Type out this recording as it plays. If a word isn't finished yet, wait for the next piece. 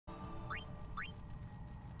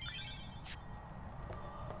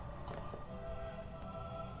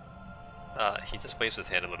He just waves his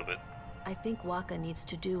hand a little bit. I think Waka needs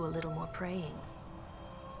to do a little more praying.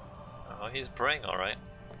 Oh, he's praying, alright.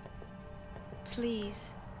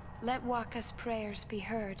 Please, let Waka's prayers be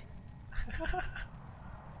heard.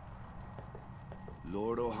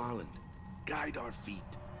 Lord O'Holland, guide our feet.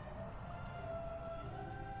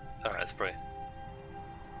 Alright, let's pray.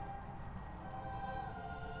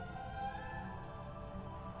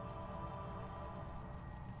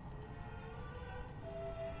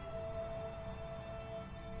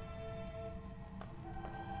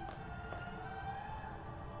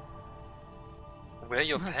 Where are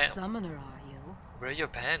your A pants? summoner, are you? Where are your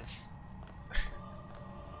pants?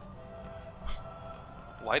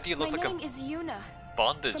 Why do you look My like name a is Yuna,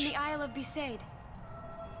 bondage? from the Isle of Besaid.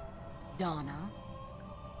 Donna?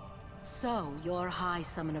 So, you're High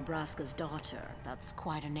Summoner Braska's daughter. That's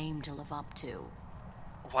quite a name to live up to.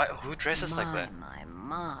 Why? Who dresses like that?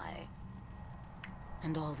 My.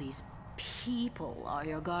 And all these people are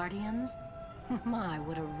your guardians? My,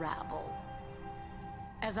 what a rabble.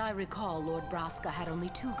 As I recall, Lord Braska had only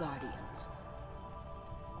 2 guardians.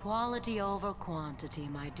 Quality over quantity,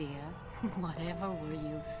 my dear. Whatever were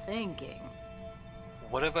you thinking?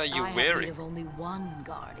 Whatever are you I have wearing? need of only 1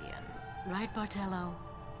 guardian. Right, Bartello?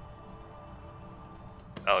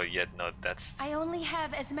 Oh, yeah, no, that's... I only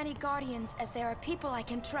have as many guardians as there are people I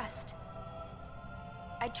can trust.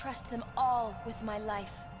 I trust them all with my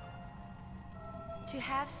life. To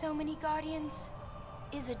have so many guardians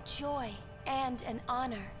is a joy and an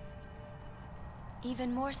honor.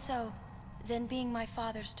 Even more so than being my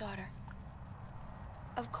father's daughter.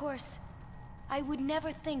 Of course, I would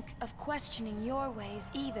never think of questioning your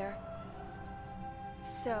ways either.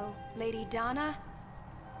 So, Lady Donna,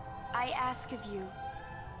 I ask of you,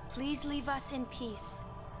 please leave us in peace.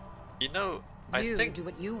 You know, You I think... do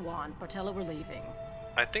what you want, Bartello, we're leaving.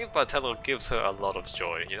 I think Bartello gives her a lot of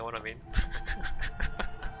joy, you know what I mean?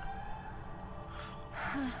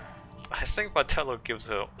 I think Bartello gives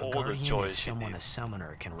her all the joy is she someone a needs.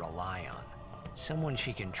 summoner can rely on. Someone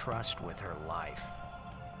she can trust with her life.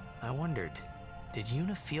 I wondered, did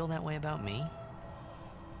Yuna feel that way about me?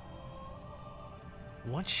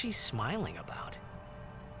 What's she smiling about?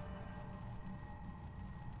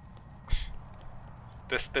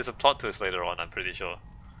 There's a plot twist later on, I'm pretty sure.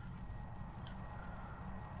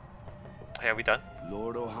 Hey, are we done?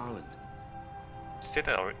 Lord O'Holland, Say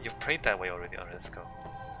that already. You've prayed that way already. Alright, let's go.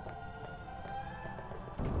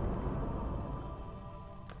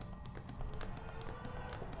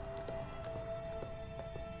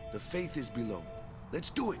 the faith is below. Let's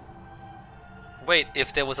do it. Wait,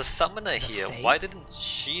 if there was a summoner here, faith? why didn't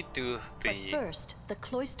she do But the... first, the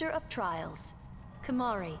Cloister of Trials.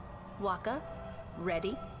 Kamari, Waka,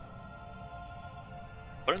 ready?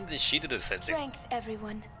 Why didn't she do the sensing? Strength,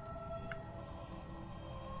 everyone.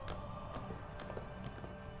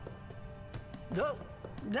 No!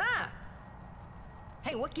 Ah!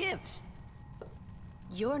 Hey, what gives?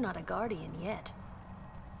 You're not a guardian yet.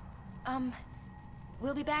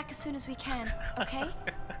 We'll be back as soon as we can, okay?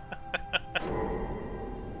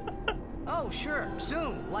 Oh, sure,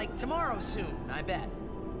 soon. Like tomorrow soon, I bet.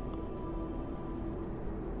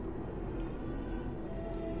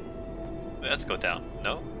 Let's go down.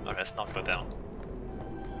 No? Alright, let's not go down.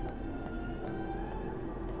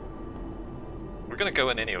 We're gonna go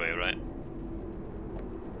in anyway, right?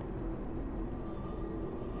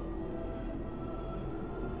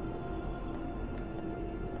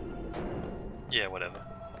 Yeah, whatever.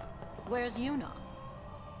 Where's Yuna?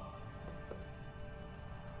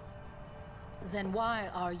 Then why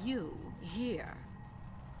are you here?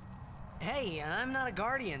 Hey, I'm not a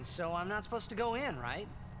guardian, so I'm not supposed to go in, right?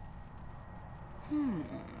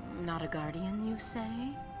 Not a guardian, you say?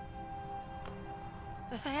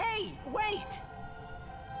 Hey, wait!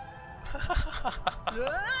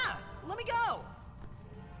 Ah! Let me go!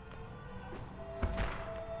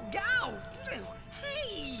 Go!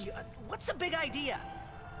 Hey! What's a big idea?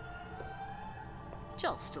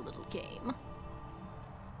 Just a little game.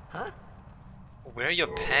 Huh? Where are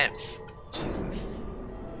your pants? Jesus.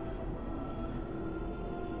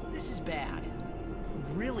 This is bad.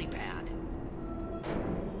 Really bad.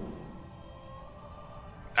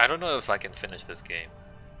 I don't know if I can finish this game.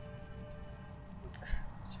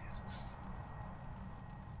 Jesus.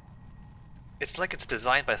 It's like it's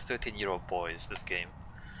designed by 13-year-old boys, this game.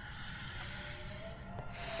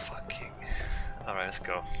 Fucking... Alright, let's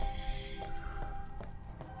go.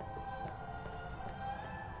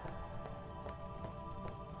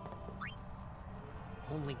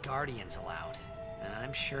 Only guardians allowed. And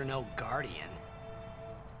I'm sure no guardian.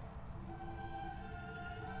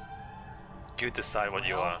 You decide what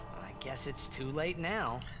you Well, are. I guess it's too late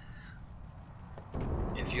now.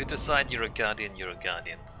 If you decide you're a guardian, you're a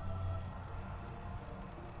guardian.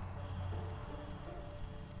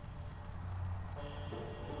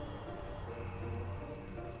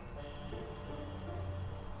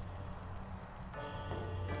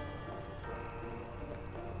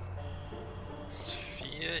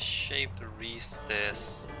 Sphere-shaped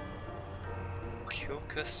recess.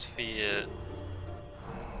 Kilika sphere.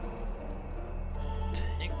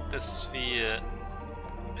 Take the sphere.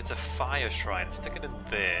 It's a fire shrine. Stick it in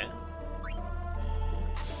there.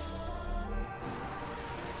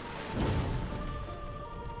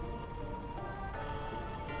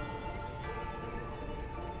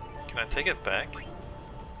 Can I take it back?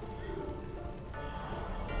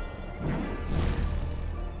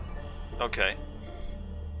 Okay.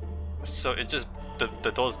 So it just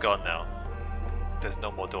the door's gone now. There's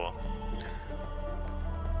no more door.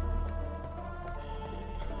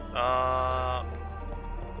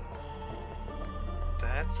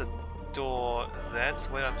 That's a door. That's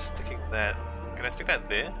where I'm sticking that. Can I stick that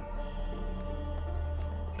there?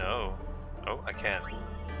 No. Oh, I can.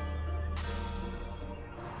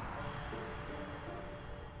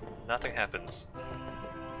 Nothing happens.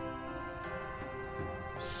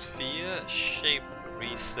 Sphere-shaped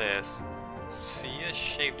recess.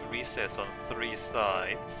 Sphere-shaped recess on 3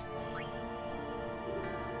 sides.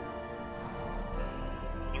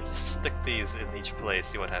 I'll just stick these in each place,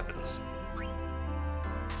 see what happens.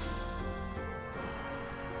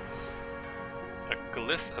 A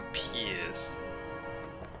glyph appears.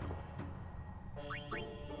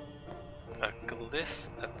 A glyph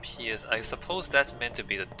appears. I suppose that's meant to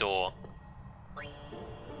be the door.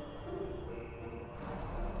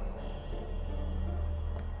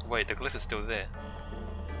 Wait, the glyph is still there.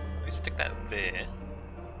 Let me stick that there.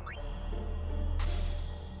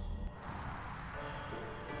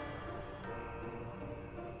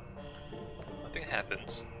 Nothing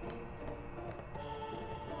happens.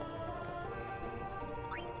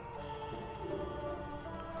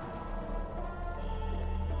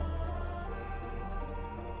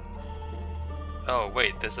 Oh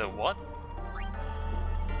wait, there's a what?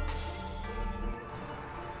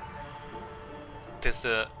 There's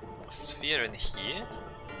a sphere in here.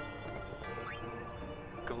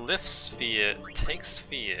 Glyph sphere, take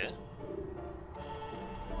sphere.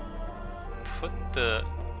 Put the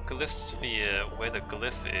glyph sphere where the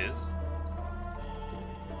glyph is.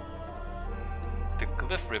 The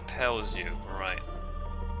glyph repels you, right.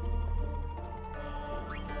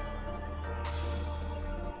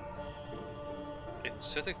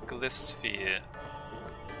 Insert a glyph sphere.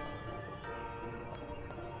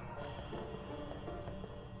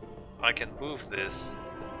 I can move this.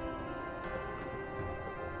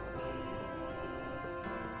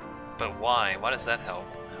 But why? Why does that help?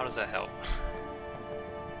 How does that help?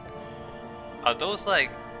 Are those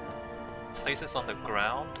like places on the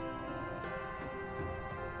ground?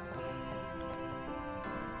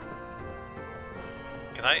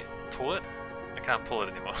 Can I pull it? I can't pull it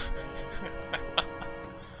anymore.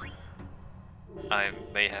 I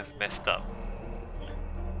may have messed up.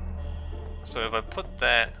 So if I put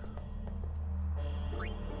that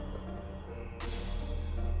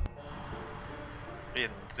in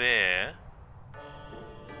there,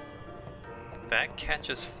 that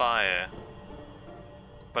catches fire,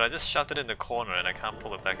 but I just shoved it in the corner and I can't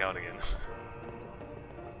pull it back out again.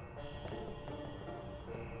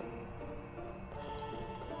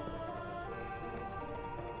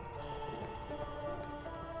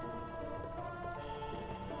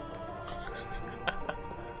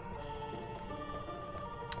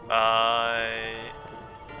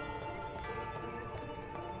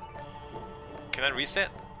 Can I reset?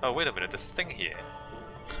 Oh wait a minute, there's a thing here.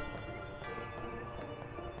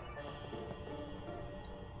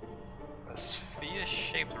 A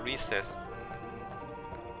sphere-shaped recess.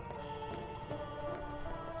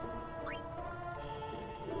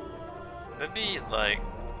 Let me like...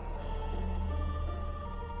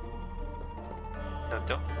 No,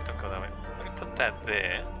 don't go that way. Let me put that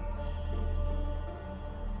there.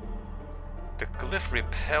 The glyph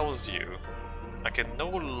repels you. I can no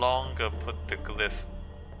longer put the glyph.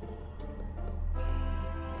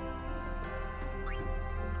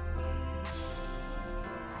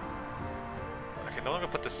 I can no longer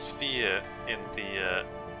put the sphere in the...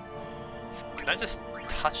 Can I just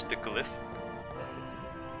touch the glyph?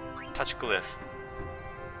 Touch glyph.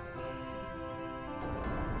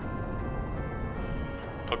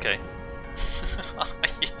 Okay.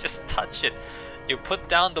 You just touch it. You put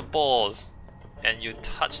down the balls and you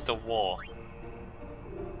touch the wall.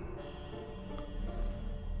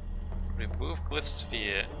 Remove glyph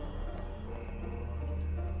sphere.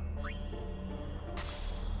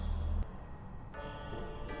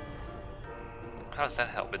 how does that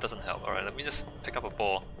help? It doesn't help. Alright, let me just pick up a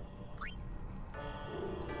ball.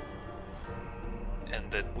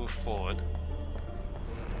 And then move forward.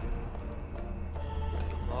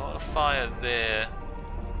 There's a lot of fire there.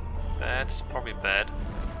 That's probably bad.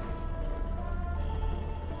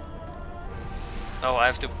 Oh, I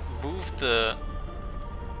have to move the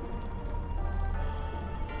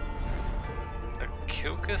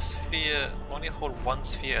Kilika sphere. Only hold one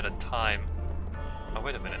sphere at a time. Oh,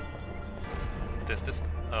 wait a minute. There's this.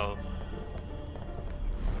 Oh.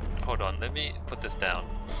 Hold on, let me put this down.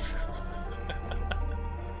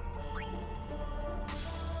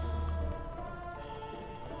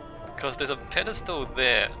 Because there's a pedestal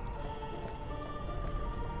there.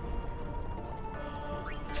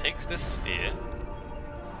 Take this sphere.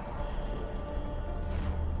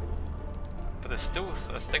 But there's still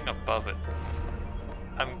a thing above it.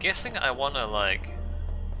 I'm guessing I wanna like...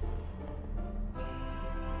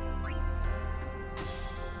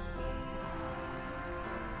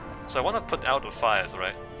 So I wanna put out the fires,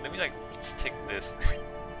 right? Let me like just take this.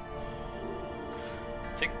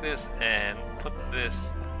 Take this and put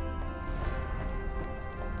this...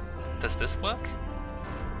 Does this work?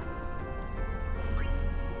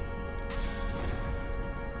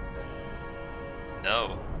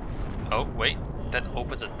 No. Oh, wait. That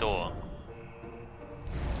opens a door.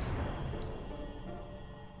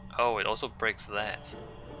 Oh, it also breaks that.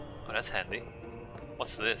 Oh, that's handy.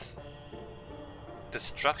 What's this?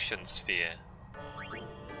 Destruction sphere.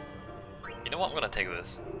 You know what? I'm gonna take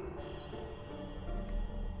this.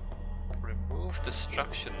 Remove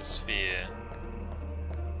destruction sphere.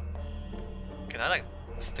 Can I like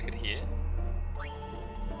stick it here?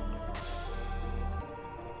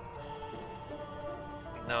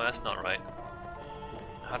 No, that's not right.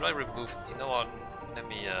 How do I remove? You know what? Let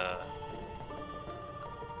me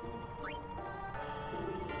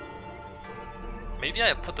maybe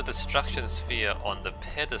I put the destruction sphere on the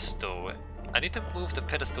pedestal. I need to move the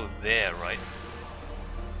pedestal there, right?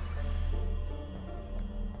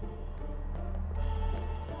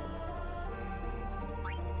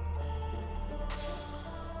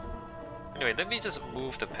 Anyway, let me just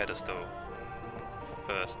move the pedestal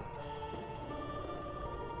first.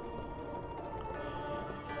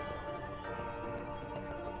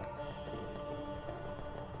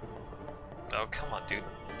 Oh, come on, dude.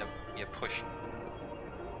 No, yeah, push.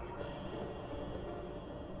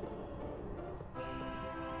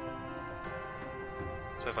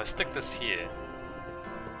 So if I stick this here...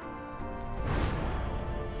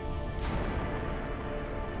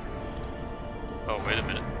 Oh, wait a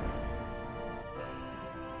minute.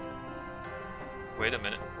 Wait a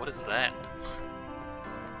minute, what is that?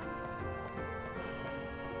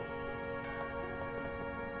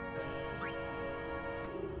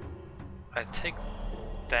 I take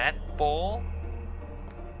that ball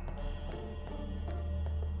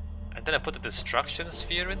and then I put the destruction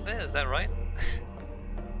sphere in there, is that right?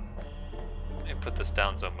 Let me put this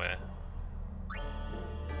down somewhere.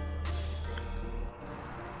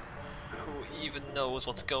 Who even knows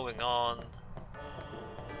what's going on?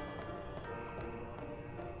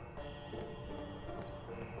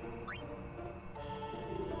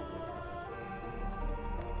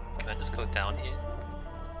 Can I just go down here?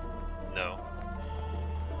 No.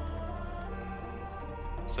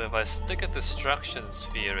 So if I stick a destruction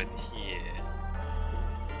sphere in here...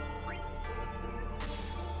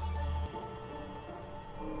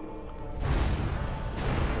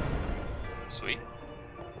 Sweet.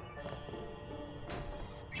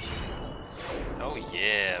 Oh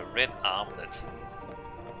yeah, red armlet.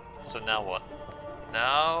 So now what?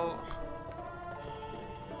 Now...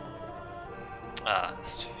 Ah,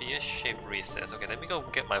 sphere-shaped recess. Okay, let me go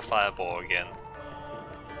get my fireball again.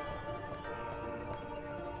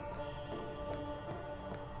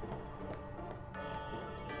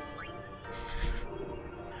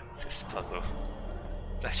 This puzzle.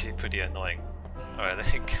 It's actually pretty annoying. Alright,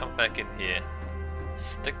 let me come back in here.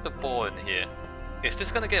 Stick the ball in here. Is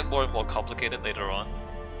this gonna get more and more complicated later on?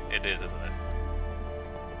 It is, isn't it?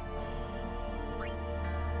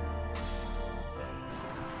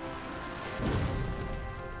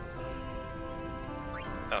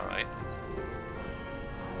 Alright.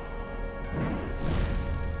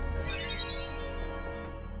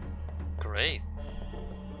 Great.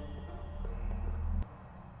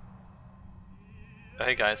 Oh,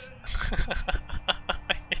 hey guys.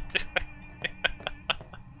 How you doing?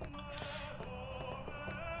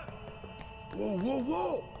 Whoa, whoa,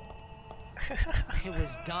 whoa! It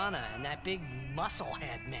was Donna and that big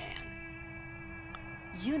musclehead man.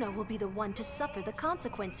 Yuna will be the one to suffer the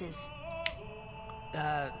consequences.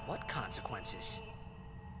 What consequences?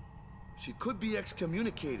 She could be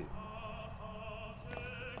excommunicated.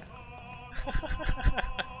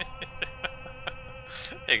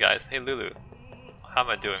 Hey guys, hey Lulu. How am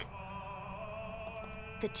I doing?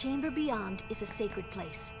 The chamber beyond is a sacred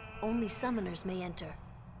place. Only summoners may enter.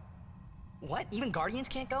 What? Even Guardians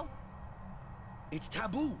can't go? It's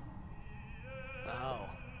taboo. Oh.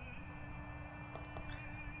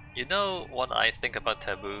 You know what I think about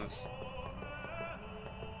taboos?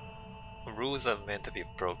 Rules are meant to be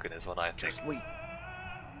broken is what I think. Just wait.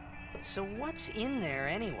 So what's in there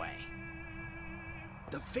anyway?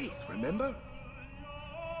 The faith, remember?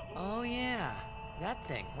 Oh yeah, that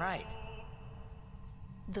thing, right.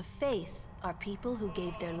 The faith are people who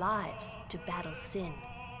gave their lives to battle sin.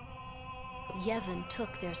 Yevon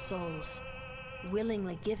took their souls,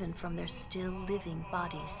 willingly given from their still living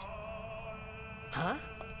bodies. Huh?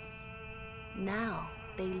 Now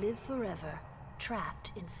they live forever,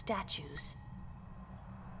 trapped in statues.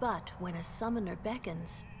 But when a summoner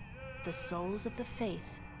beckons, the souls of the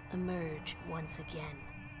faith emerge once again.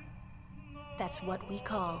 That's what we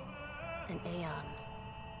call an Aeon.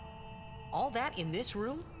 All that in this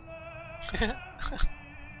room?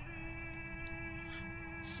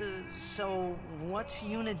 So what's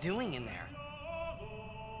Yuna doing in there?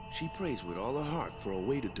 She prays with all her heart for a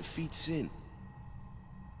way to defeat sin.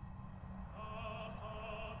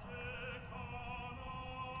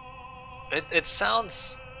 It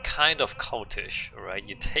sounds kind of cultish, right?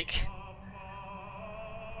 You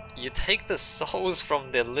take the souls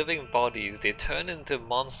from their living bodies, they turn into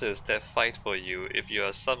monsters that fight for you if you're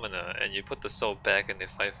a summoner, and you put the soul back and they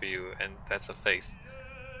fight for you, and that's a faith.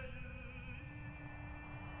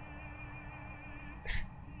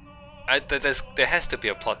 There has to be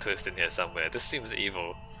a plot twist in here somewhere. This seems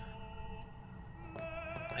evil.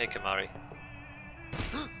 Hey Kimari.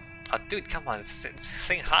 Oh, dude, come on,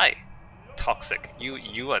 sing hi. Toxic.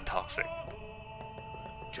 You are toxic.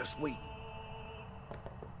 Just wait.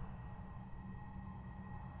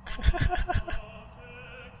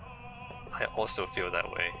 I also feel that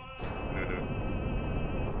way. Lulu.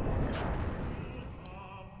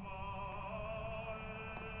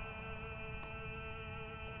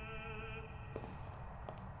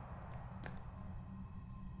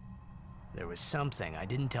 There was something I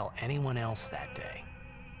didn't tell anyone else that day.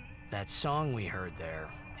 That song we heard there,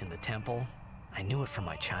 in the temple, I knew it from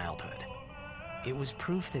my childhood. It was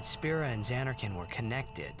proof that Spira and Xanarkin were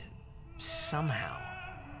connected, somehow.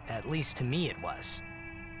 At least to me it was.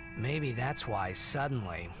 Maybe that's why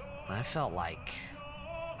suddenly, I felt like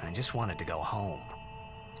I just wanted to go home.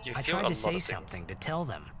 I tried to say something to tell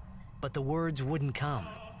them, but the words wouldn't come.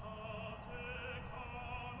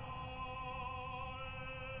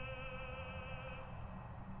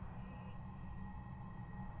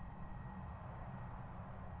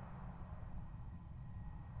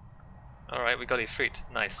 Alright, we got Ifrit.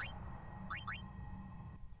 Nice.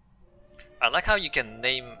 I like how you can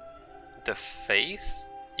name the faith.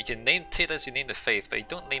 You can name Titus, you name the faith, but you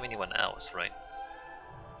don't name anyone else, right?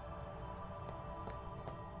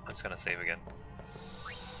 I'm just gonna save again.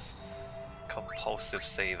 Compulsive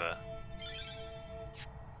saver.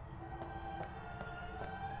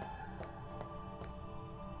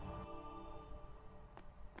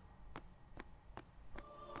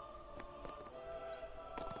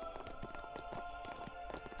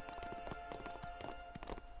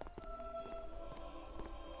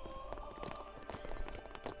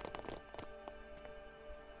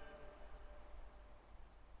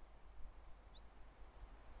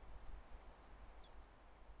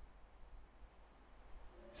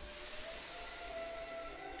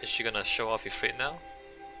 Is she gonna show off Ifrit now?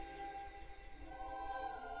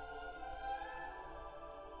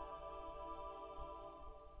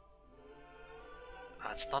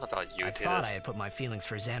 It's not about you, I thought I had put my feelings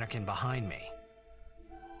for Xanarkin behind me.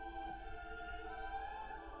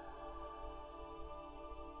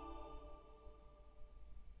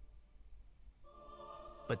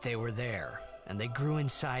 But they were there, and they grew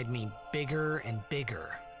inside me bigger and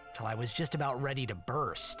bigger, till I was just about ready to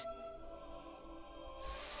burst.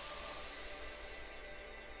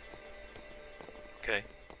 Okay.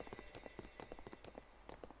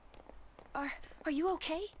 Are you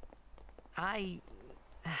okay? I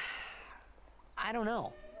don't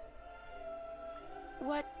know.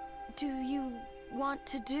 What do you want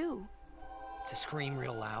to do? To scream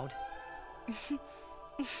real loud.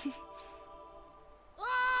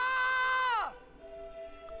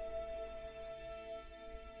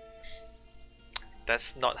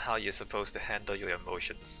 That's not how you're supposed to handle your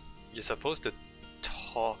emotions. You're supposed to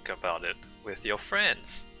talk about it with your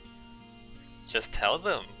friends. Just tell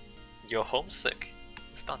them you're homesick.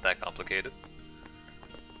 It's not that complicated.